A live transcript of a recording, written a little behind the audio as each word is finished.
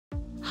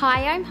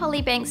Hi, I'm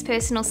Holley Banks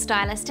personal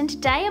stylist, and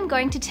today I'm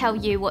going to tell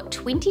you what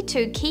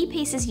 22 key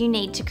pieces you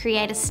need to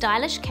create a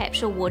stylish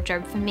capsule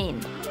wardrobe for men.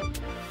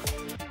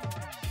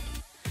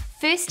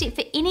 First step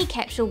for any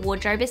capsule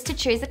wardrobe is to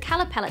choose a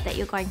colour palette that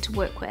you're going to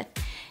work with.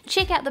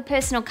 Check out the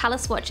personal colour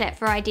swatch app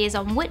for ideas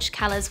on which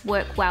colours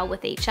work well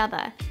with each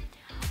other.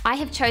 I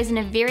have chosen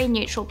a very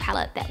neutral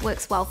palette that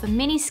works well for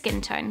many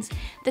skin tones.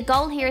 The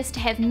goal here is to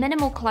have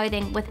minimal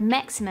clothing with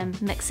maximum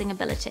mixing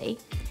ability.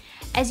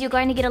 As you're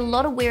going to get a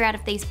lot of wear out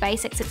of these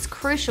basics, it's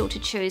crucial to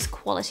choose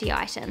quality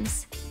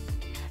items.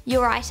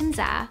 Your items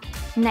are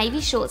navy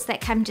shorts that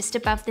come just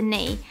above the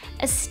knee,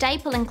 a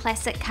staple and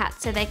classic cut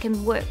so they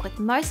can work with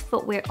most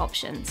footwear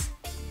options.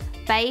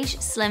 Beige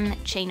slim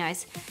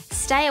chinos.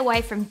 Stay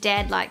away from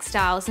dad-like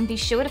styles and be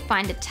sure to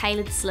find a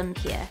tailored slim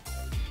pair.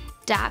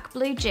 Dark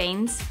blue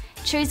jeans.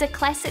 Choose a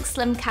classic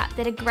slim cut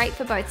that are great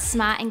for both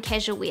smart and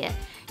casual wear.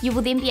 You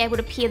will then be able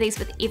to pair these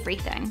with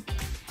everything.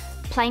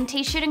 Plain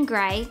t-shirt in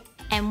grey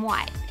and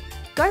white.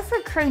 Go for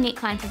a crew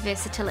neckline for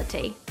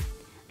versatility.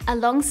 A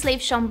long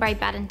sleeve chambray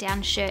button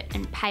down shirt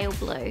in pale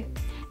blue.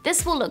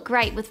 This will look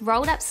great with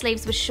rolled up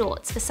sleeves with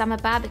shorts for summer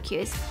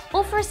barbecues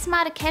or for a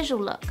smarter casual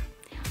look.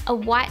 A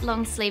white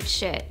long sleeve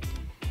shirt.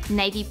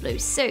 Navy blue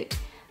suit.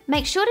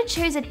 Make sure to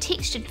choose a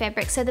textured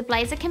fabric so the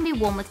blazer can be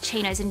worn with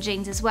chinos and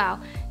jeans as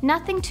well.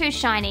 Nothing too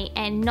shiny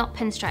and not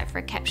pinstripe for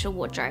a capsule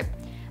wardrobe.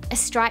 A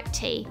striped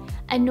tee.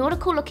 A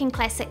nautical looking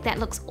classic that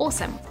looks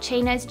awesome with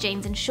chinos,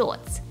 jeans and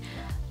shorts.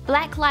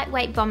 Black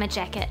lightweight bomber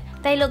jacket.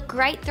 They look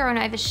great thrown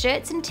over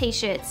shirts and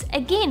t-shirts,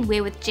 again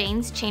wear with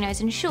jeans,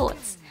 chinos and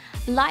shorts.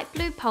 Light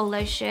blue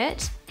polo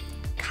shirt.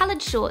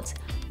 Coloured shorts.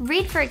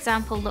 Red for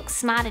example looks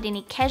smart at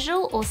any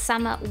casual or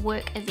summer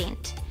work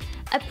event.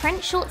 A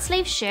print short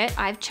sleeve shirt.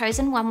 I've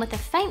chosen one with a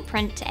faint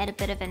print to add a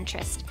bit of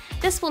interest.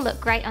 This will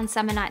look great on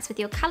summer nights with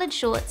your coloured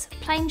shorts,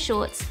 plain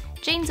shorts,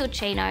 jeans or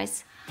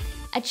chinos.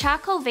 A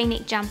charcoal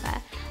v-neck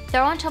jumper.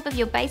 Throw on top of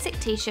your basic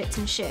t-shirts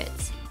and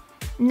shirts.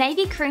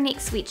 Navy crew neck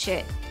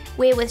sweatshirt.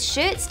 Wear with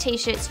shirts,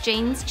 t-shirts,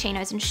 jeans,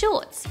 chinos and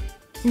shorts.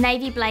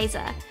 Navy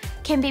blazer.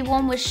 Can be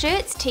worn with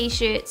shirts,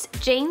 t-shirts,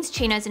 jeans,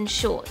 chinos and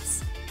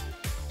shorts.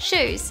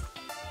 Shoes.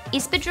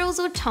 Espadrilles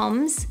or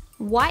Toms,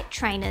 white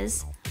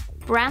trainers,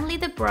 brown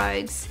leather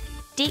brogues,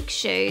 deck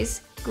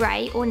shoes,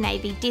 grey or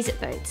navy desert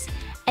boots.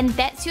 And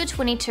that's your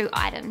 22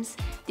 items.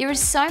 There is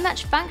so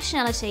much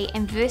functionality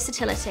and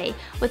versatility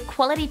with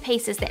quality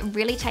pieces that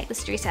really take the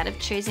stress out of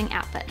choosing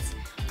outfits.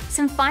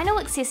 Some final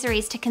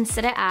accessories to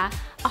consider are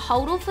a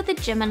hold-all for the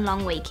gym and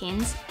long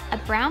weekends, a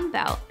brown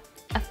belt,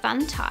 a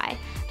fun tie,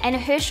 and a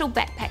Herschel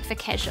backpack for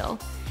casual.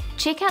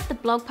 Check out the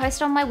blog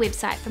post on my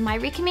website for my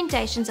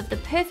recommendations of the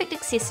perfect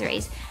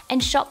accessories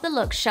and shop the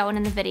looks shown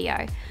in the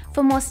video.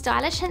 For more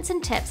stylish hints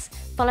and tips,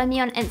 follow me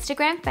on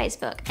Instagram,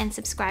 Facebook, and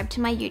subscribe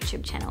to my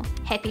YouTube channel.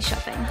 Happy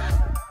shopping!